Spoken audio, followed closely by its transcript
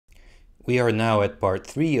We are now at part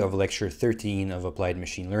 3 of lecture 13 of Applied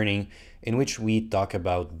Machine Learning, in which we talk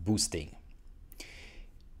about boosting.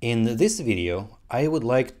 In this video, I would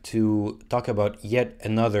like to talk about yet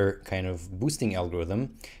another kind of boosting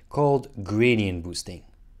algorithm called gradient boosting.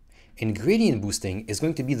 And gradient boosting is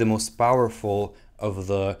going to be the most powerful of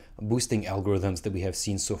the boosting algorithms that we have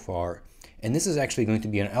seen so far. And this is actually going to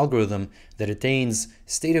be an algorithm that attains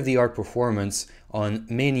state-of-the-art performance on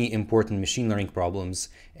many important machine learning problems.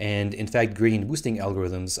 And in fact, gradient boosting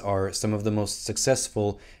algorithms are some of the most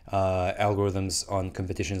successful algorithms on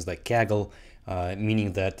competitions like Kaggle,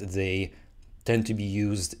 meaning that they tend to be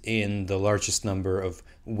used in the largest number of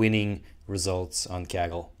winning results on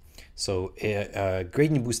Kaggle. So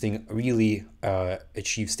gradient boosting really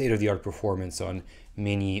achieves state-of-the-art performance on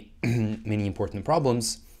many, many important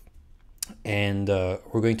problems. And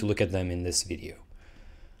we're going to look at them in this video.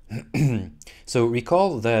 So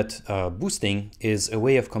recall that boosting is a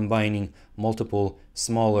way of combining multiple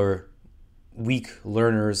smaller weak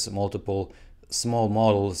learners, multiple small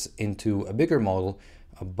models into a bigger model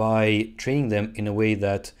by training them in a way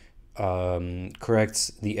that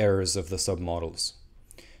corrects the errors of the submodels.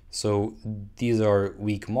 So these are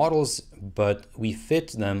weak models, but we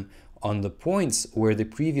fit them on the points where the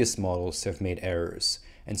previous models have made errors.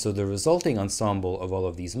 And so the resulting ensemble of all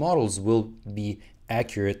of these models will be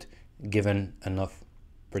accurate given enough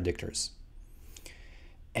predictors.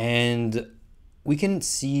 And we can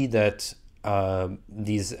see that we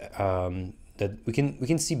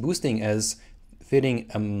can see boosting as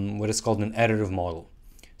fitting what is called an additive model.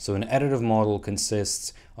 So an additive model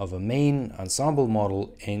consists of a main ensemble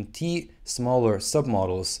model and t smaller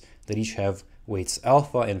submodels that each have weights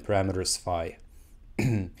alpha and parameters phi.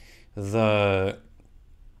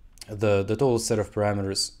 The total set of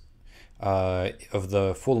parameters of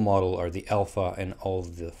the full model are the alpha and all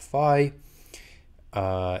the phi,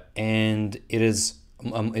 and it is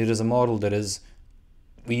a model that is,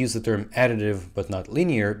 we use the term additive but not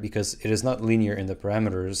linear because it is not linear in the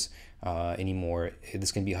parameters anymore.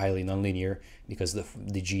 This can be highly nonlinear because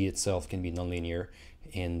the g itself can be nonlinear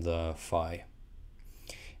in the phi.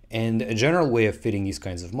 And a general way of fitting these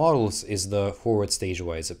kinds of models is the forward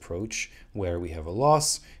stage-wise approach, where we have a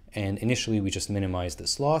loss, and initially we just minimize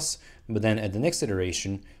this loss, but then at the next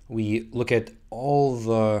iteration we look at all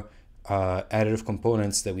the additive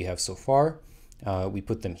components that we have so far, we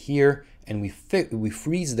put them here, and we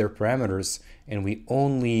freeze their parameters, and we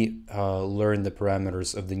only learn the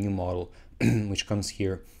parameters of the new model, which comes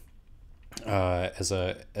here as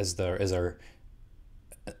the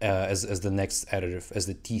next additive, as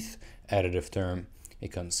the teeth additive term. It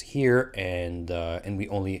comes here, and we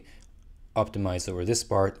only optimize over this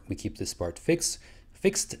part. We keep this part fixed,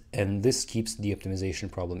 and this keeps the optimization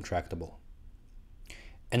problem tractable.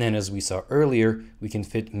 And then, as we saw earlier, we can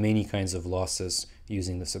fit many kinds of losses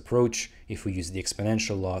using this approach. If we use the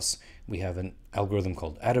exponential loss, we have an algorithm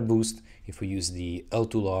called AdaBoost. If we use the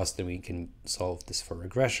L2 loss, then we can solve this for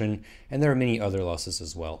regression, and there are many other losses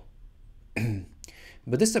as well.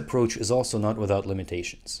 But this approach is also not without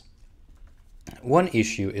limitations. One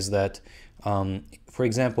issue is that, for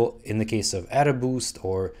example, in the case of AdaBoost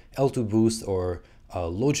or L2 boost or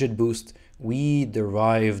Logit boost, we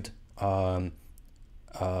derived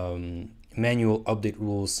manual update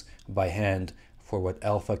rules by hand for what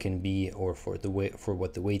alpha can be or for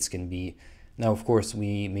what the weights can be. Now, of course,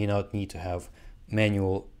 we may not need to have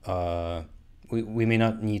manual we may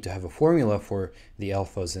not need to have a formula for the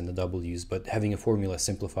alphas and the W's, but having a formula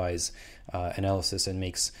simplifies analysis and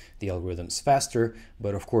makes the algorithms faster.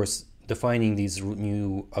 But of course, defining these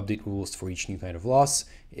new update rules for each new kind of loss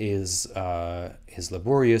is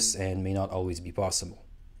laborious and may not always be possible.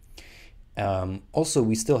 Also,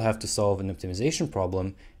 we still have to solve an optimization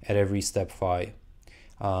problem at every step phi.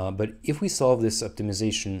 But if we solve this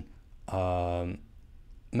optimization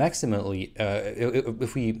maximally,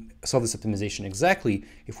 if we solve this optimization exactly,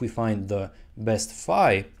 if we find the best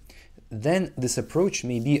phi, then this approach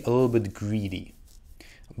may be a little bit greedy.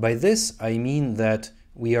 By this, I mean that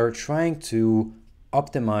we are trying to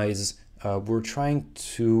optimize, we're trying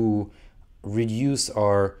to reduce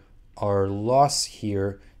our loss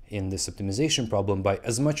here in this optimization problem by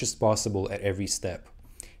as much as possible at every step.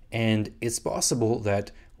 And it's possible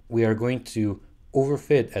that we are going to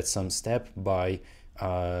overfit at some step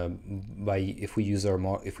if we use a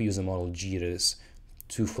model G that is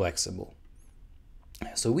too flexible.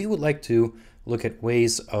 So we would like to look at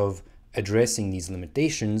ways of addressing these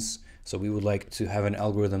limitations. So we would like to have an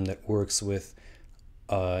algorithm that works with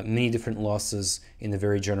many different losses in a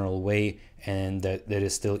very general way, and that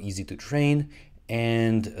is still easy to train,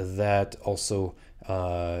 and that also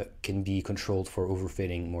can be controlled for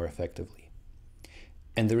overfitting more effectively.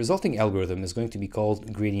 And the resulting algorithm is going to be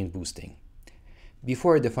called gradient boosting.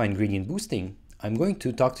 Before I define gradient boosting, I'm going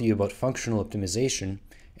to talk to you about functional optimization,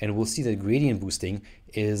 and we'll see that gradient boosting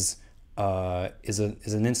is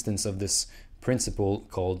an instance of this principle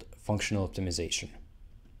called functional optimization.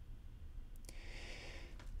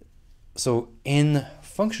 So in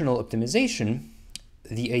functional optimization,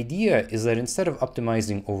 the idea is that instead of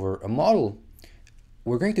optimizing over a model,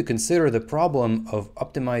 we're going to consider the problem of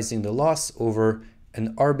optimizing the loss over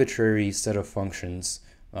an arbitrary set of functions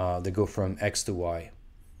that go from x to y.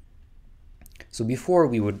 So before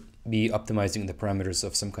we would be optimizing the parameters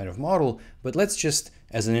of some kind of model, but let's just,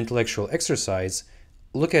 as an intellectual exercise,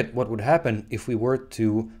 look at what would happen if we were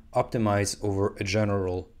to optimize over a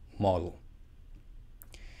general model,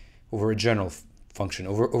 over a general function,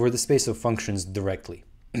 over the space of functions directly.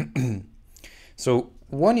 So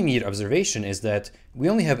one immediate observation is that we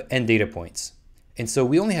only have n data points. And so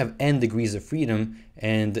we only have n degrees of freedom,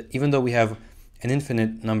 and even though we have an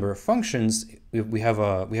infinite number of functions, we have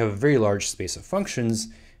a very large space of functions.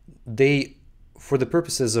 They, for the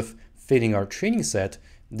purposes of fitting our training set,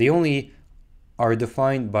 they only are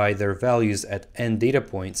defined by their values at n data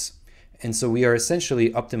points. And so we are essentially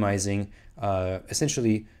optimizing, a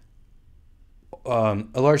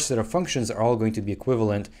large set of functions are all going to be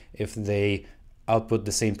equivalent if they output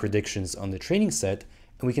the same predictions on the training set.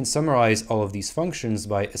 And we can summarize all of these functions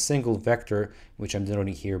by a single vector, which I'm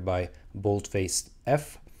denoting here by bold-faced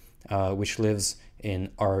f, which lives in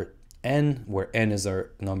Rn, where n is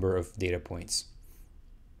our number of data points.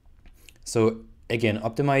 So again,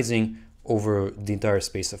 optimizing over the entire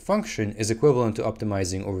space of function is equivalent to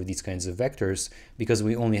optimizing over these kinds of vectors because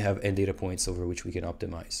we only have n data points over which we can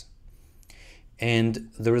optimize.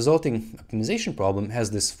 And the resulting optimization problem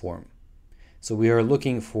has this form. So we are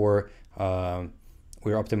looking for,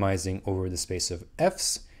 we're optimizing over the space of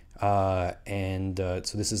f's, so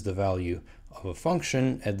this is the value of a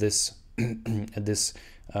function at this at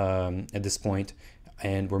this point,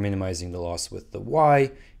 and we're minimizing the loss with the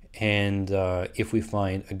y. And if we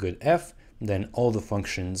find a good f, then all the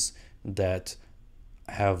functions that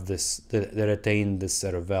have this that attain this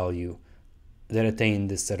set of values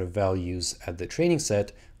at the training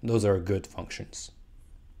set, those are good functions.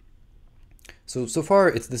 So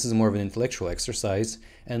far, this is more of an intellectual exercise,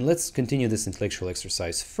 and let's continue this intellectual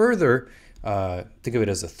exercise further. Think of it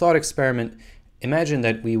as a thought experiment. Imagine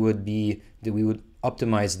that we would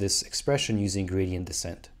optimize this expression using gradient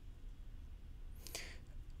descent.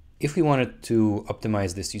 If we wanted to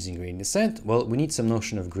optimize this using gradient descent, well, we need some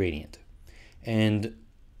notion of gradient. And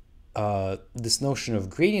this notion of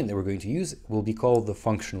gradient that we're going to use will be called the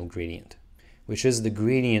functional gradient, which is the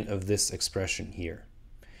gradient of this expression here,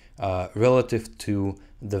 relative to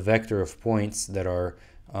the vector of points that are,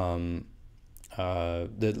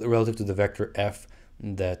 relative to the vector f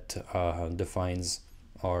that defines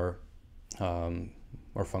our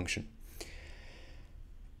function.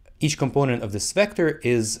 Each component of this vector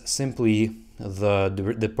is simply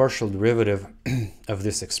the partial derivative of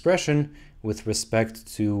this expression with respect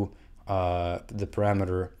to the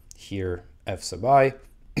parameter here f sub I.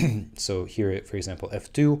 So here, for example,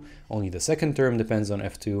 f2, only the second term depends on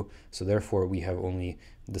f2, so therefore we have only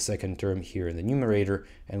the second term here in the numerator,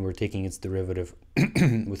 and we're taking its derivative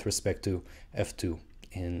with respect to f2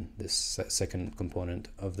 in this second component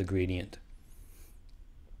of the gradient.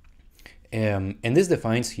 And this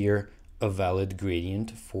defines here a valid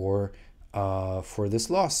gradient for this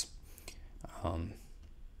loss.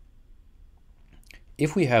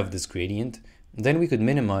 If we have this gradient, then we could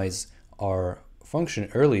minimize our function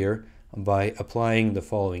earlier by applying the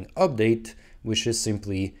following update, which is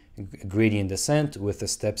simply gradient descent with a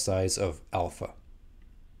step size of alpha.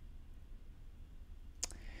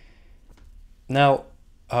 Now,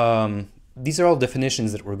 these are all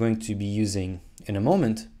definitions that we're going to be using in a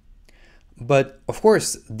moment. But of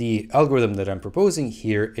course, the algorithm that I'm proposing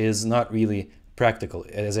here is not really practical.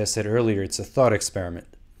 As I said earlier, it's a thought experiment.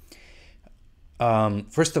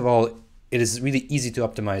 First of all, it is really easy to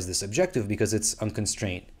optimize this objective because it's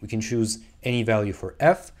unconstrained. We can choose any value for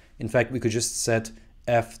f. In fact, we could just set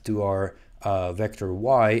f to our vector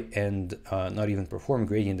y and not even perform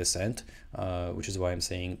gradient descent, which is why I'm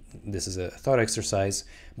saying this is a thought exercise.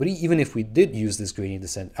 But even if we did use this gradient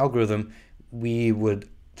descent algorithm, we would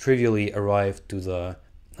trivially arrive to the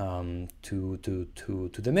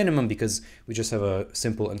minimum because we just have a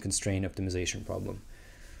simple unconstrained optimization problem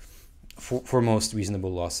for most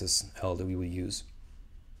reasonable losses that we would use.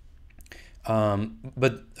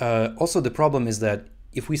 But also the problem is that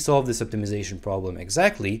if we solve this optimization problem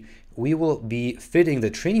exactly, we will be fitting the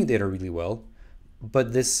training data really well,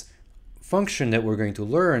 but this function that we're going to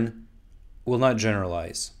learn will not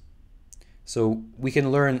generalize. So we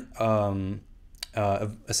can learn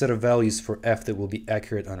a set of values for f that will be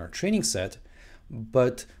accurate on our training set,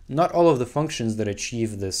 but not all of the functions that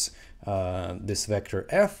achieve this, this vector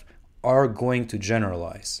f are going to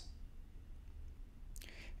generalize.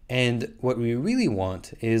 And what we really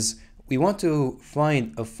want is we want to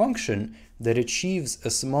find a function that achieves a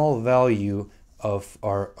small value of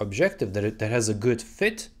our objective, that has a good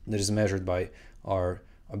fit, that is measured by our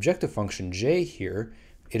objective function j here.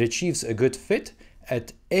 It achieves a good fit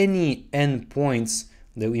at any n points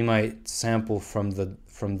that we might sample from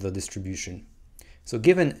the distribution. So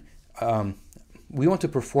given we want to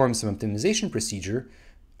perform some optimization procedure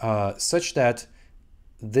such that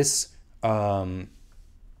this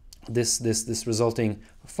this resulting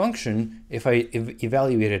function, if I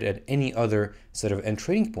evaluate it at any other set of n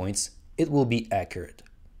training points, it will be accurate.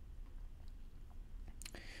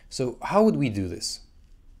 So how would we do this?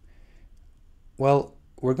 Well,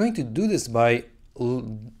 we're going to do this by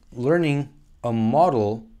learning a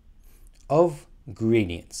model of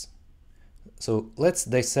gradients. So let's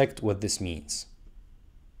dissect what this means.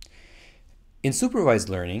 In supervised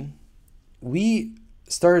learning, we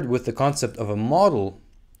started with the concept of a model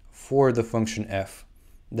for the function f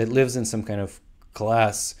that lives in some kind of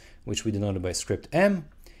class which we denoted by script m,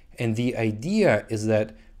 and the idea is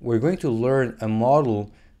that we're going to learn a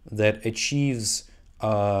model that achieves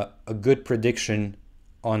a good prediction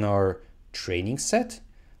on our training set,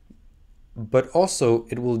 but also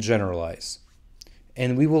it will generalize.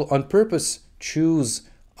 And we will on purpose choose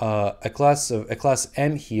a class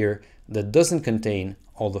m here that doesn't contain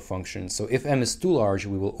all the functions. So if m is too large,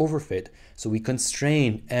 we will overfit. So we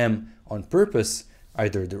constrain m on purpose,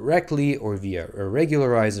 either directly or via a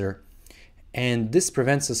regularizer, and this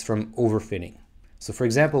prevents us from overfitting. So for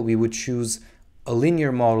example, we would choose a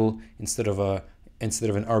linear model instead of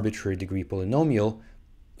an arbitrary degree polynomial,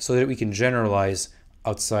 so that we can generalize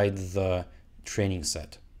outside the training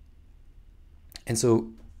set. And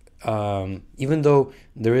so even though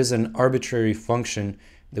there is an arbitrary function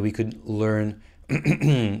that we could learn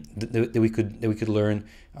that we could learn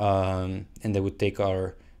and that would take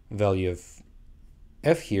our value of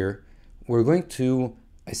f here, we're going to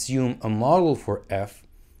assume a model for f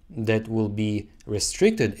that will be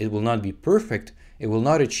restricted. It will not be perfect. It will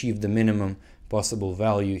not achieve the minimum possible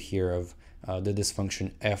value here of that this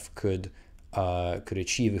function f could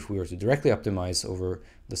achieve if we were to directly optimize over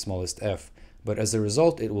the smallest f. But as a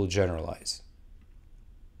result, it will generalize.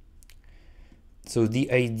 So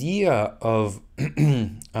the idea of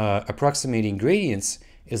approximating gradients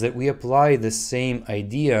is that we apply the same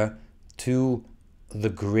idea to the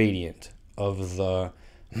gradient of the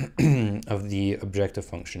of the objective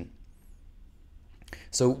function.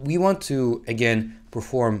 So we want to again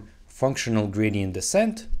perform functional gradient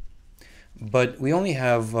descent, but we only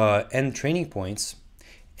have n training points,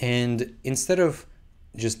 and instead of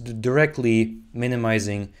just directly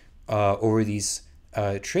minimizing over these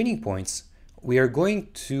training points, we are going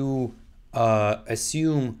to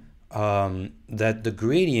assume that the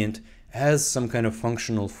gradient has some kind of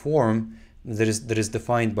functional form that is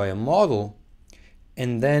defined by a model,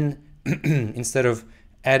 and then instead of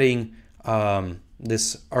adding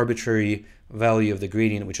this arbitrary value of the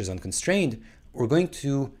gradient, which is unconstrained, we're going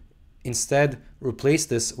to instead replace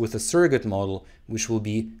this with a surrogate model, which will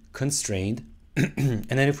be constrained. And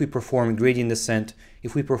then if we perform gradient descent,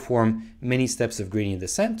 if we perform many steps of gradient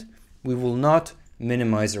descent, we will not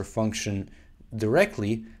minimize our function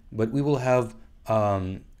directly, but we will have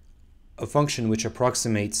a function which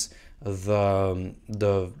approximates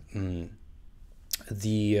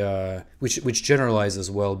which generalizes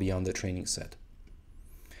well beyond the training set.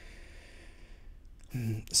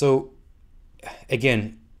 So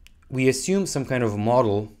again, we assume some kind of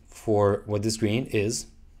model for what this gradient is,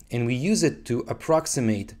 and we use it to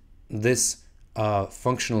approximate this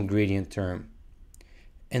functional gradient term.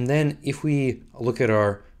 And then if we look at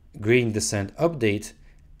our gradient descent update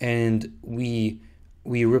and we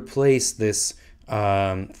replace this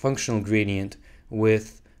functional gradient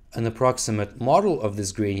with an approximate model of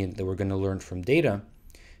this gradient that we're going to learn from data,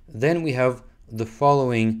 then we have the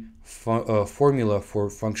following formula for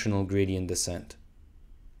functional gradient descent.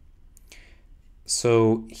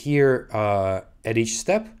 So here at each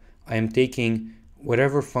step, I am taking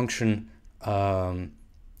whatever function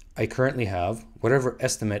I currently have, whatever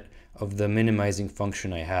estimate of the minimizing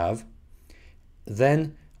function I have,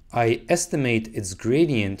 then I estimate its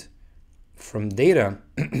gradient from data,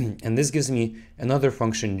 and this gives me another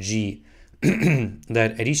function g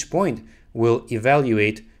that at each point will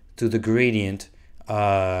evaluate to the gradient,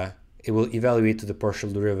 it will evaluate to the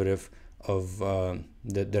partial derivative of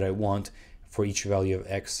that I want for each value of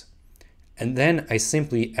x. And then I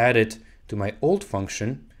simply add it to my old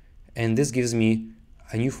function, and this gives me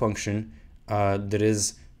a new function that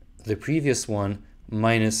is the previous one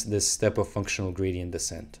minus this step of functional gradient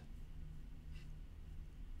descent.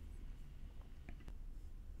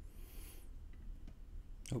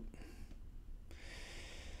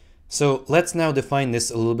 So let's now define this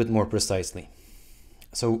a little bit more precisely.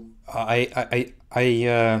 So I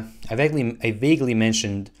vaguely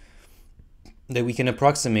mentioned that we can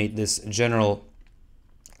approximate this general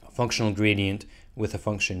functional gradient with a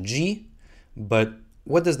function g, but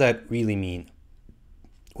what does that really mean?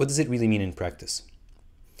 What does it really mean in practice?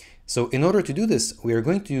 So in order to do this, we are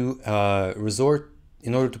going to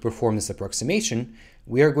in order to perform this approximation,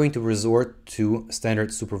 we are going to resort to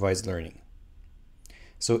standard supervised learning.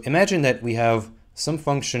 So imagine that we have some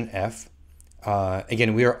function f.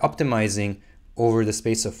 Again, we are optimizing over the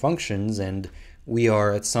space of functions, and we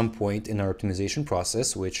are at some point in our optimization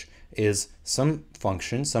process, which is some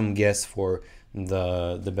function, some guess for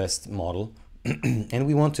the best model, and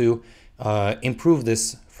we want to improve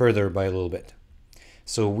this further by a little bit.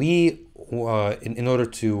 So we, in order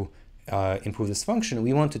to improve this function,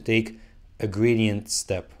 we want to take a gradient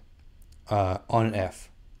step on f.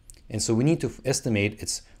 And so we need to estimate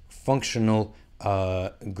its functional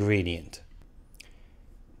gradient.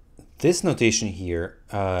 This notation here,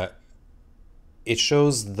 it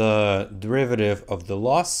shows the derivative of the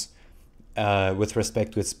loss with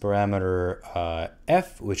respect to its parameter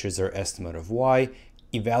f, which is our estimate of y,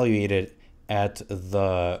 evaluated at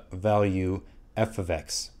the value f of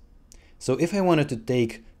x. So if I wanted to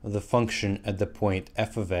take the function at the point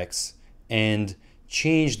f of x and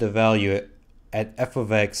change the value at f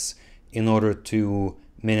of x in order to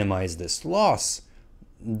minimize this loss,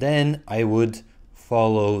 then I would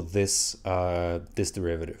follow this this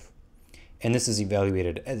derivative. And this is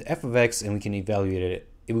evaluated at f of x, and we can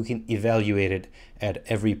evaluate it at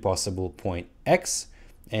every possible point x.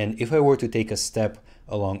 And if I were to take a step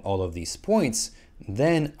along all of these points,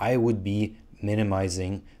 then I would be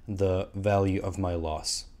minimizing the value of my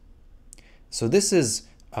loss. So this is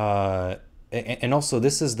and also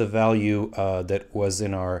this is the value that was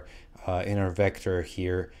in our vector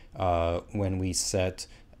here when we set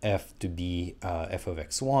f to be f of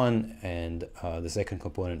x1, and the second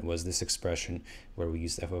component was this expression where we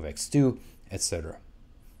used f of x2, etc.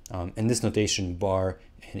 And this notation bar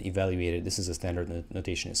and evaluated, this is a standard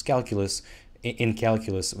notation in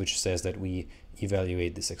calculus, which says that we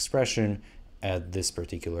evaluate this expression at this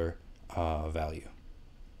particular value.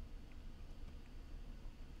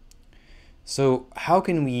 So how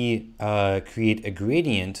can we create a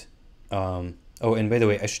gradient? Oh, and by the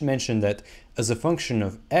way, I should mention that as a function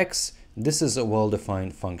of x, this is a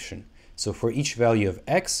well-defined function. So for each value of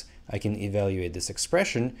x, I can evaluate this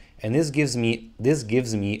expression, and this gives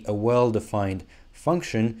me a well-defined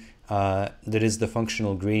function that is the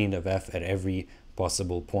functional gradient of f at every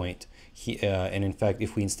possible point. And in fact,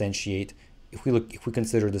 if we instantiate, if we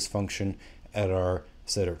consider this function at our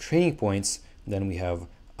set of training points, then we have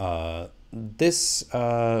this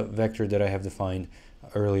vector that I have defined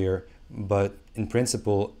earlier, but in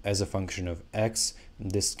principle, as a function of x,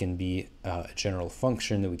 this can be a general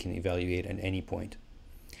function that we can evaluate at any point.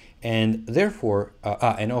 And therefore,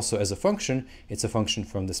 and also as a function, it's a function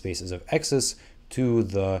from the spaces of x's to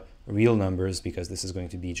the real numbers, because this is going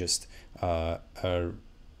to be just a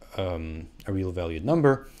real valued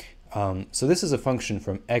number. So this is a function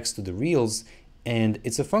from x to the reals, and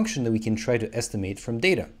it's a function that we can try to estimate from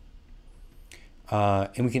data.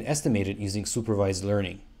 And we can estimate it using supervised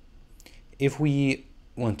learning. If we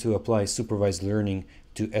want to apply supervised learning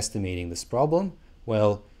to estimating this problem,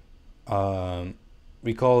 well,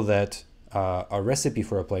 recall that our recipe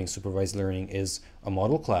for applying supervised learning is a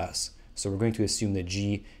model class. So we're going to assume that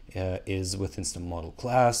G is within some model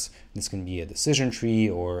class. This can be a decision tree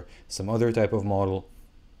or some other type of model.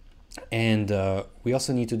 And we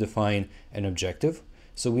also need to define an objective.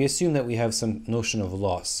 So we assume that we have some notion of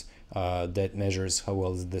loss that measures how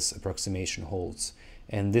well this approximation holds.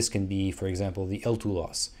 And this can be, for example, the L2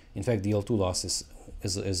 loss. In fact, the L2 loss is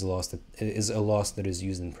a loss that is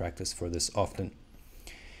used in practice for this often.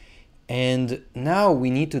 And now we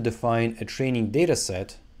need to define a training data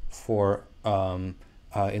set for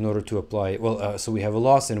in order to apply, well, so we have a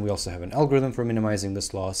loss, and we also have an algorithm for minimizing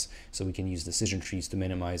this loss. So we can use decision trees to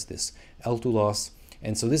minimize this L2 loss.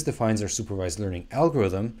 And so this defines our supervised learning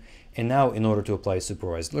algorithm. And now in order to apply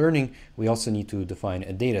supervised learning, we also need to define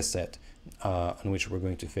a data set on which we're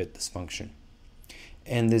going to fit this function.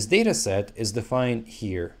 And this data set is defined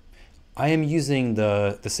here. I am using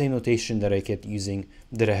the same notation that I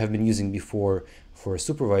have been using before for a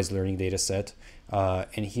supervised learning data set.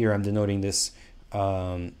 And here I'm denoting this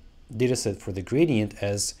data set for the gradient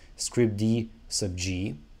as script d sub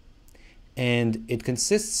g. And it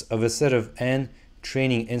consists of a set of n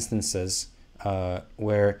training instances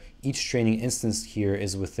where each training instance here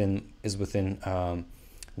is within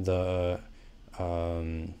the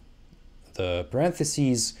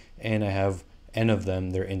parentheses, and I have n of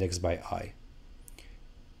them. They're indexed by I.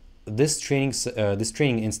 This training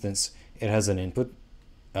instance, it has an input,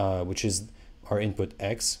 which is our input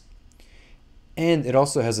x, and it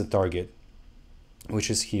also has a target, which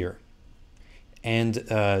is here. And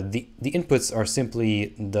the inputs are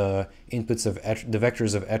simply the inputs of the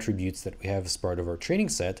vectors of attributes that we have as part of our training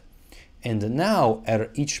set. And now at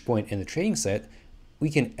each point in the training set, we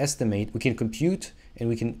can estimate, we can compute, and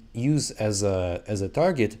we can use as a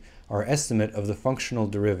target our estimate of the functional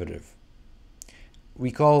derivative.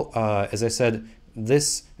 Recall, as I said,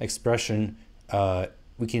 this expression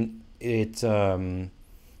it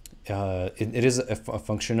is a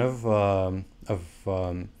function of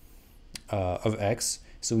x,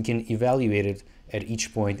 so we can evaluate it at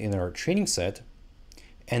each point in our training set.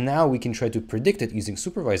 And now we can try to predict it using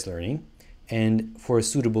supervised learning. And for a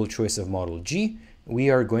suitable choice of model G, we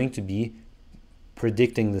are going to be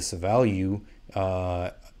predicting this value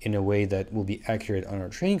in a way that will be accurate on our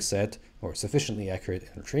training set, or sufficiently accurate in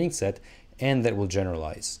our training set, and that will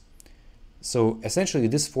generalize. So essentially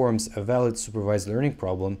this forms a valid supervised learning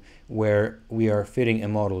problem where we are fitting a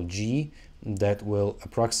model G that will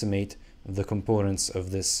approximate the components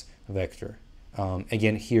of this vector.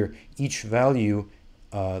 Again, here, each value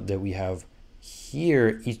that we have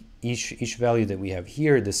here, each value that we have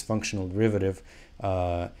here, this functional derivative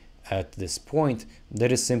at this point,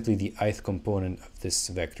 that is simply the ith component of this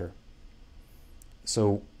vector.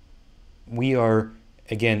 So we are,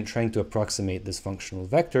 again, trying to approximate this functional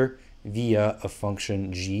vector via a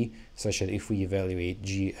function g, such that if we evaluate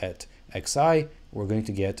g at xi, we're going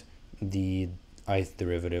to get the ith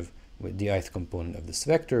derivative with the ith component of this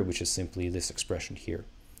vector, which is simply this expression here.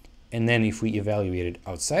 And then if we evaluate it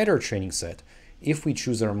outside our training set, if we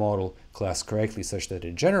choose our model class correctly such that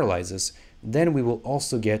it generalizes, then we will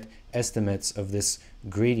also get estimates of this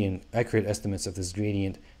gradient, accurate estimates of this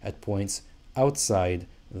gradient at points outside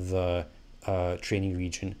the training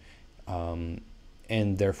region,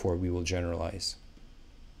 and therefore we will generalize.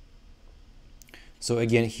 So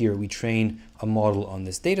again, here we train a model on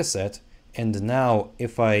this data set, and now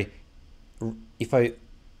if I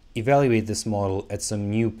evaluate this model at some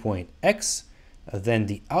new point x, then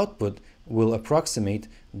the output will approximate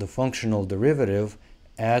the functional derivative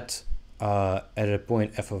at a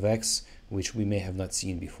point f of x, which we may have not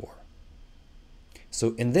seen before.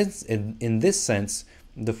 So in this sense,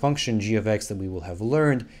 the function g of x that we will have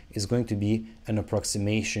learned is going to be an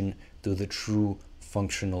approximation to the true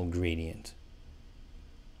functional gradient.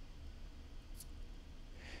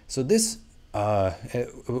 So this,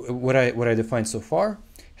 what I defined so far,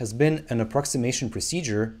 has been an approximation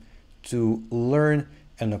procedure to learn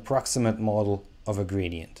an approximate model of a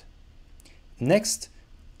gradient. Next,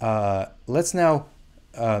 let's now,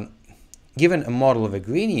 given a model of a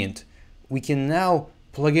gradient, we can now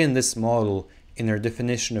plug in this model in our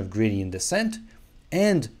definition of gradient descent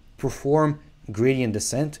and perform gradient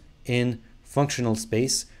descent in functional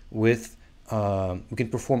space with, we can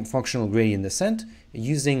perform functional gradient descent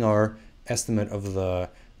using our estimate of the,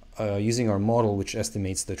 using our model which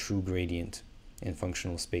estimates the true gradient in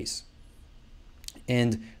functional space.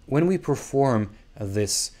 And when we perform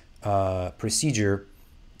this procedure,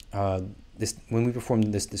 this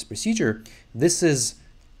procedure,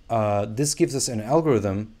 this gives us an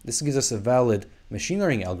algorithm. This gives us a valid machine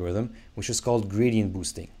learning algorithm, which is called gradient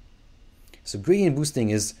boosting. So gradient boosting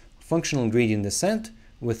is functional gradient descent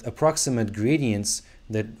with approximate gradients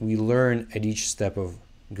that we learn at each step of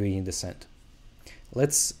gradient descent.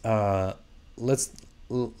 Let's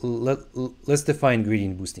define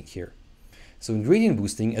gradient boosting here. So in gradient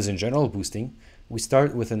boosting, as in general boosting, we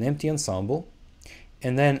start with an empty ensemble,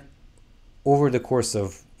 and then over the course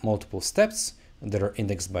of multiple steps that are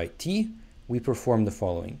indexed by t, we perform the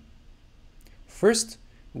following. First,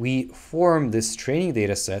 we form this training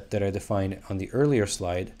data set that I defined on the earlier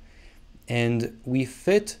slide, and we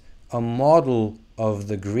fit a model of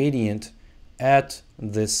the gradient at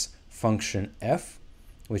this function f,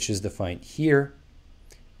 which is defined here,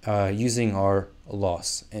 using our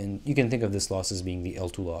loss. And you can think of this loss as being the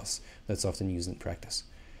L2 loss that's often used in practice.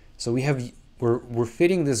 So we're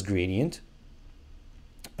fitting this gradient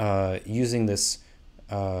using this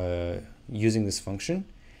function,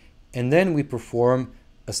 and then we perform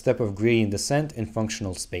a step of gradient descent in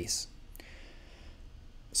functional space.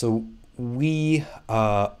 So we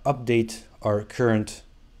update our current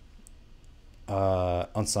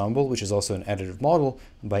ensemble, which is also an additive model,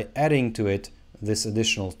 by adding to it this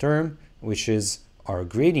additional term, which is our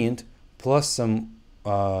gradient plus some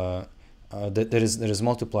that is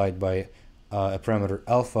multiplied by a parameter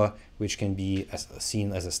alpha, which can be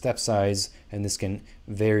seen as a step size, and this can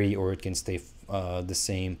vary or it can stay the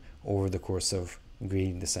same over the course of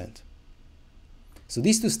gradient descent. So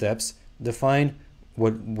these two steps define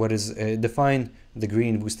define the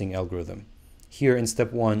gradient boosting algorithm. Here in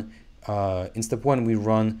step one, we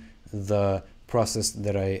run the process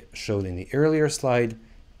that I showed in the earlier slide,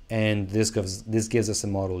 and this gives us a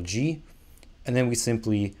model G, and then we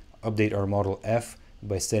simply update our model F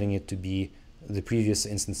by setting it to be the previous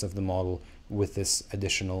instance of the model with this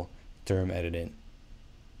additional term added in.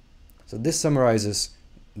 So this summarizes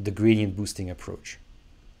the gradient boosting approach.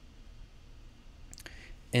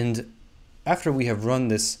 And after we have run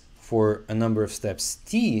this for a number of steps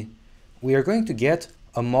t, we are going to get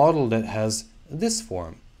a model that has this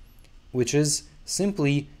form, which is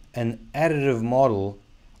simply an additive model,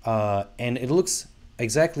 and it looks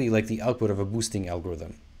exactly like the output of a boosting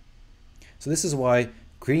algorithm. So this is why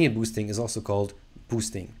gradient boosting is also called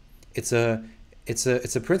boosting. It's a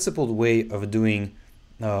principled way of doing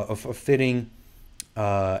of fitting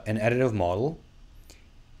an additive model,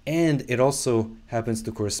 and it also happens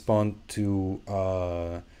to correspond to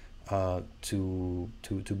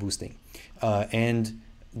boosting. And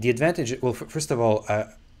the advantage, well, first of all,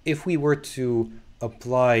 if we were to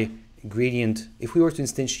apply gradient, if we were to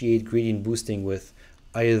instantiate gradient boosting with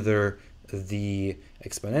either the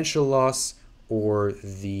exponential loss or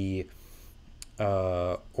the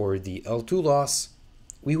L2 loss,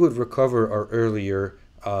 we would recover our earlier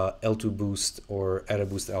L2 boost or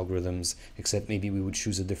AdaBoost algorithms, except maybe we would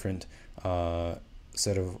choose a different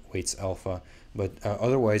set of weights alpha. But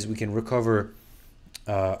otherwise, we can recover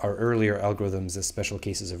our earlier algorithms as special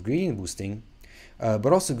cases of gradient boosting.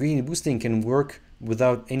 But also, gradient boosting can work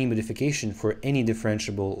without any modification for any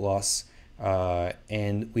differentiable loss,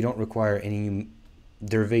 and we don't require any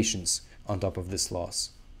derivations on top of this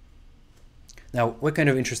loss. Now, what kind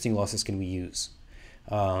of interesting losses can we use?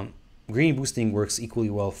 Gradient boosting works equally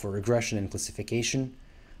well for regression and classification.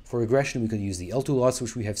 For regression, we could use the L2 loss,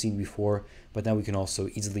 which we have seen before, but now we can also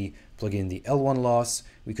easily plug in the L1 loss.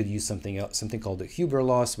 We could use something called the Huber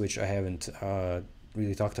loss, which I haven't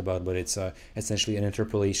really talked about, but it's essentially an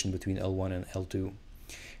interpolation between L1 and L2.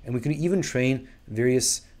 And we can even train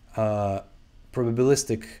various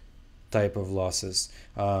probabilistic type of losses.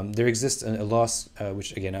 There exists a loss,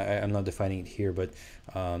 which again, I'm not defining it here, but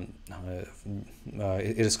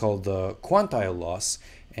it is called the quantile loss,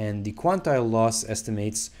 and the quantile loss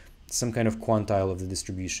estimates some kind of quantile of the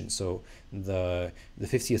distribution. So the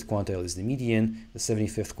 50th quantile is the median, the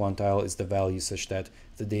 75th quantile is the value such that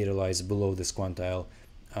the data lies below this quantile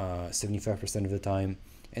 75% of the time.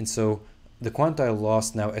 And so the quantile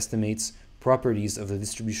loss now estimates properties of the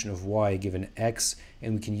distribution of y given x,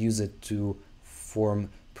 and we can use it to form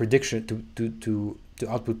prediction, to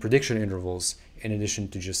output prediction intervals in addition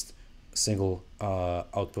to just single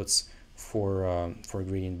outputs for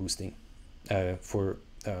gradient boosting, for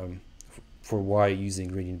y using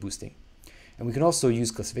gradient boosting. And we can also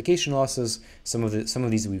use classification losses. Some of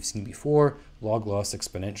these we've seen before: log loss,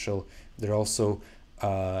 exponential. There are also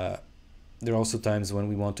times when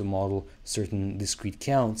we want to model certain discrete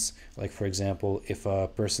counts, like for example, if a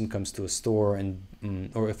person comes to a store and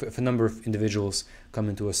or if a number of individuals come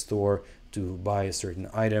into a store to buy a certain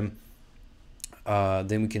item,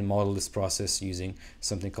 then we can model this process using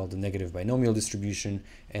something called the negative binomial distribution,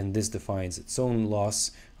 and this defines its own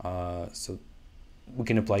loss. So we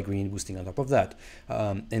can apply gradient boosting on top of that.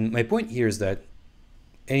 And my point here is that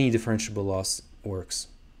any differentiable loss works.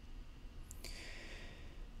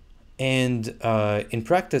 And in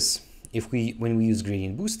practice, when we use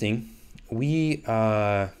gradient boosting,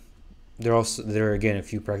 there are again a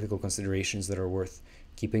few practical considerations that are worth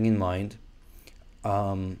keeping in mind.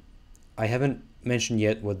 I haven't mentioned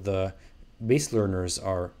yet what the base learners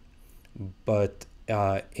are, but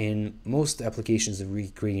in most applications of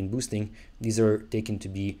gradient boosting, these are taken to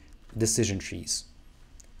be decision trees.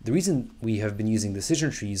 The reason we have been using decision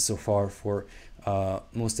trees so far for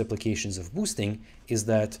most applications of boosting is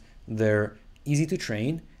that they're easy to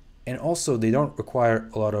train, and also they don't require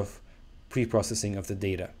a lot of pre-processing of the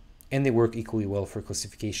data, and they work equally well for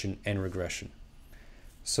classification and regression.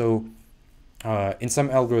 So in some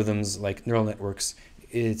algorithms like neural networks,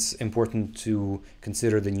 it's important to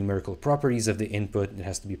consider the numerical properties of the input. It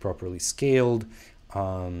has to be properly scaled.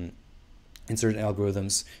 In certain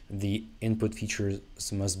algorithms, the input features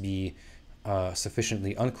must be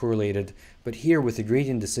sufficiently uncorrelated. But here, with a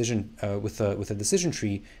gradient decision, with a decision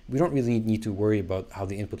tree, we don't really need to worry about how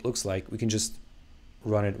the input looks like. We can just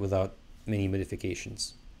run it without many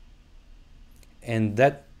modifications. And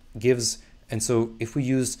that gives, and so if we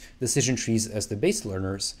use decision trees as the base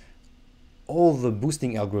learners, all the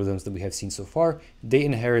boosting algorithms that we have seen so far, they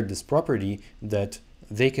inherit this property that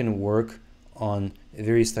they can work on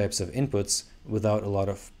various types of inputs without a lot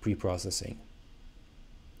of pre-processing.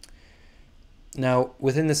 Now,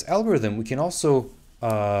 within this algorithm, we can also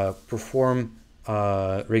perform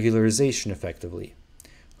regularization effectively.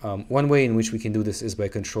 One way in which we can do this is by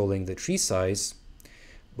controlling the tree size,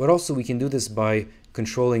 but also we can do this by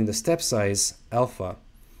controlling the step size alpha.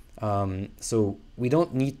 So we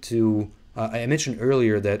don't need to, I mentioned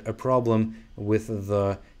earlier that a problem with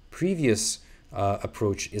the previous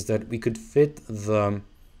approach is that we could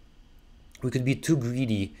be too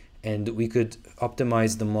greedy, and we could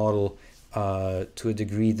optimize the model to a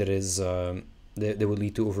degree that is that would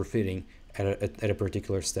lead to overfitting at a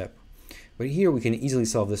particular step. But here we can easily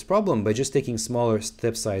solve this problem by just taking smaller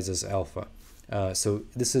step sizes alpha. So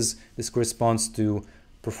this corresponds to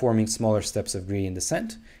performing smaller steps of gradient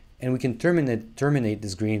descent, and we can terminate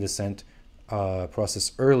this gradient descent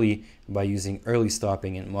process early by using early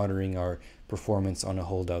stopping and monitoring our performance on a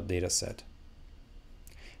holdout data set.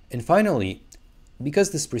 And finally,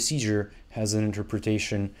 because this procedure has an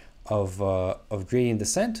interpretation of gradient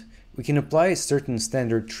descent, we can apply certain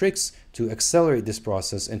standard tricks to accelerate this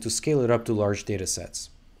process and to scale it up to large data sets.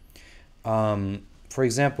 For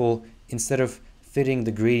example, instead of fitting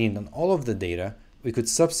the gradient on all of the data, we could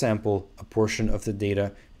subsample a portion of the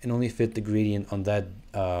data and only fit the gradient on that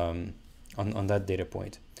on that data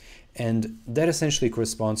point. And that essentially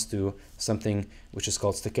corresponds to something which is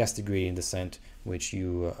called stochastic gradient descent, which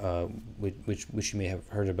you may have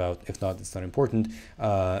heard about. If not, it's not important.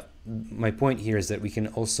 My point here is that we can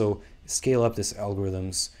also scale up this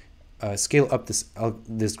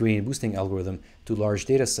this gradient boosting algorithm to large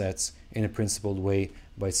data sets in a principled way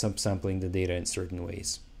by subsampling the data in certain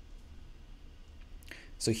ways.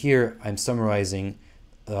 So here I'm summarizing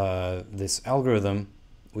this algorithm,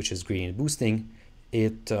 which is gradient boosting.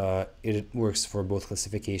 It works for both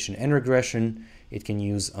classification and regression. It can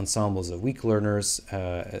use ensembles of weak learners.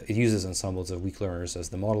 It uses ensembles of weak learners as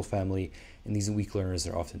the model family, and these weak learners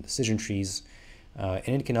are often decision trees.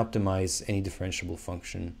 And it can optimize any differentiable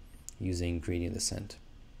function using gradient descent.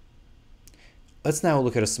 Let's now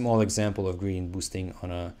look at a small example of gradient boosting on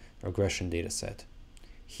a regression data set.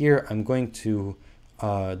 Here I'm going to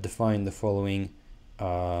define the following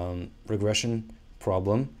regression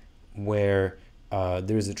problem where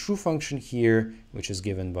there is a true function here, which is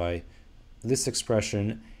given by this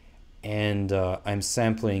expression, and I'm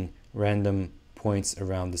sampling random points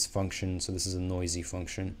around this function, so this is a noisy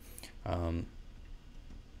function.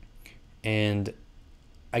 And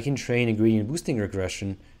I can train a gradient boosting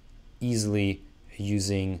regression easily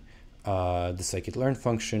using the scikit-learn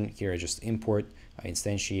function. Here I just import, I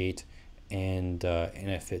instantiate, and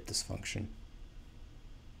I fit this function.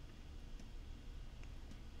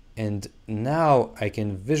 And now I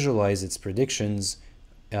can visualize its predictions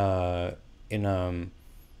in a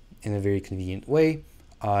very convenient way.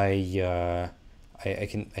 I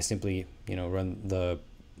simply run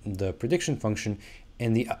the prediction function,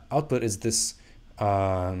 and the output is this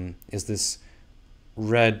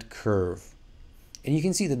red curve. And you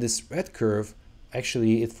can see that this red curve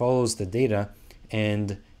actually it follows the data,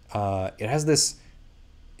 and it has this.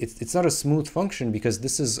 It's not a smooth function because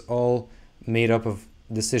this is all made up of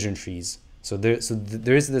decision trees. So there is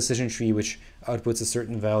a decision tree which outputs a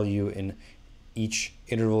certain value in each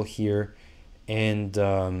interval here, and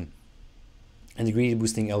the gradient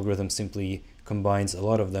boosting algorithm simply combines a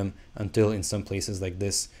lot of them until in some places like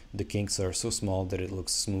this the kinks are so small that it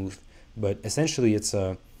looks smooth. But essentially it's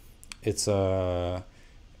this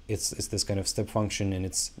kind of step function, and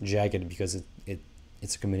it's jagged because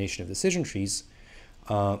it's a combination of decision trees.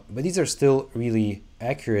 But these are still really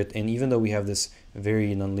accurate, and even though we have this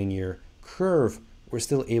very nonlinear curve, we're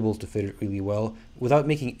still able to fit it really well without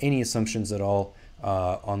making any assumptions at all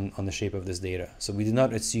on the shape of this data. So we did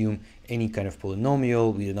not assume any kind of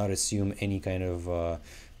polynomial, we did not assume any kind of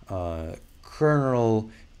kernel.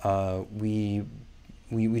 We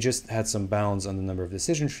just had some bounds on the number of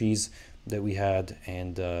decision trees that we had,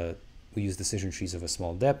 and we used decision trees of a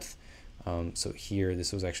small depth. So here,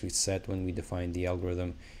 this was actually set when we defined the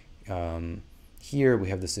algorithm. Here we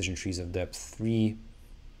have decision trees of depth 3,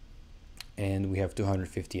 and we have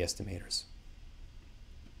 250 estimators.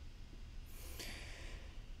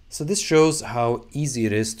 So this shows how easy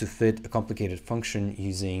it is to fit a complicated function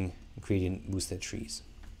using gradient boosted trees.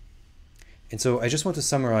 And so I just want to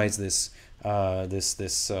summarize this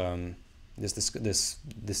this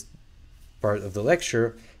part of the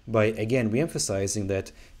lecture by again re-emphasizing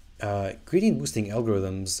that gradient boosting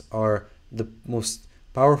algorithms are the most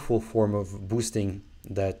powerful form of boosting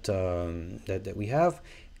that that we have,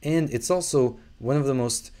 and it's also one of the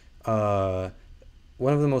most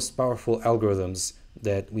powerful algorithms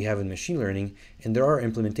that we have in machine learning. And there are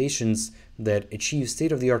implementations that achieve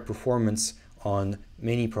state-of-the-art performance on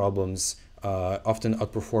many problems, often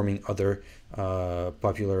outperforming other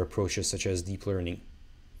popular approaches such as deep learning.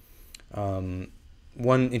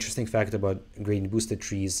 One interesting fact about gradient boosted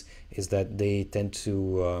trees is that they tend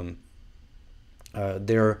to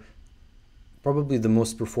they're probably the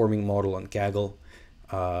most performing model on Kaggle.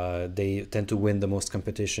 They tend to win the most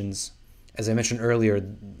competitions. As I mentioned earlier,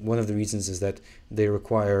 one of the reasons is that they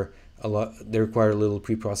require little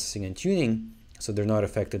pre-processing and tuning, so they're not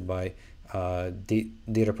affected by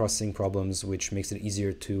data processing problems, which makes it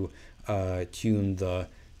easier to tune the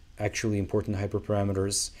actually important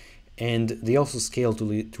hyperparameters. And they also scale to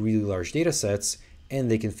really large data sets, and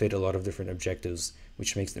they can fit a lot of different objectives,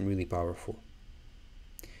 which makes them really powerful.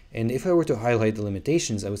 And if I were to highlight the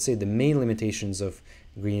limitations, I would say the main limitations of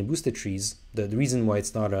gradient boosted trees, the reason why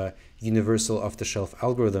it's not a universal off-the-shelf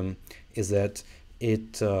algorithm, is that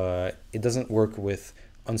it doesn't work with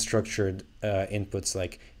unstructured inputs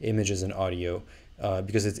like images and audio,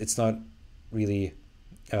 because it's not really,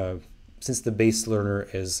 since the base learner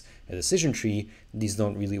is a decision tree, these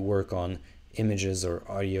don't really work on images or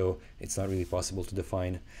audio. It's not really possible to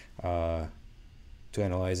define to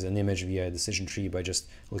analyze an image via a decision tree by just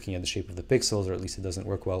looking at the shape of the pixels, or at least it doesn't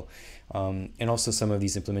work well. And also some of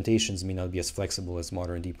these implementations may not be as flexible as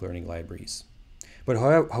modern deep learning libraries. But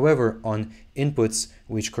however, on inputs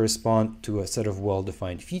which correspond to a set of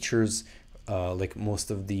well-defined features, like most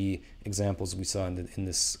of the examples we saw in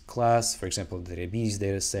this class, for example, the diabetes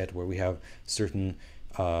data set, where we have certain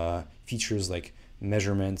features like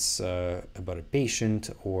measurements about a patient,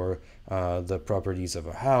 or the properties of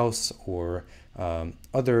a house, or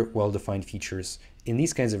other well-defined features. In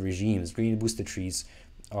these kinds of regimes, gradient boosted trees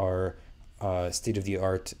are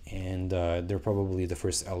state-of-the-art, and they're probably the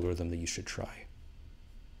first algorithm that you should try.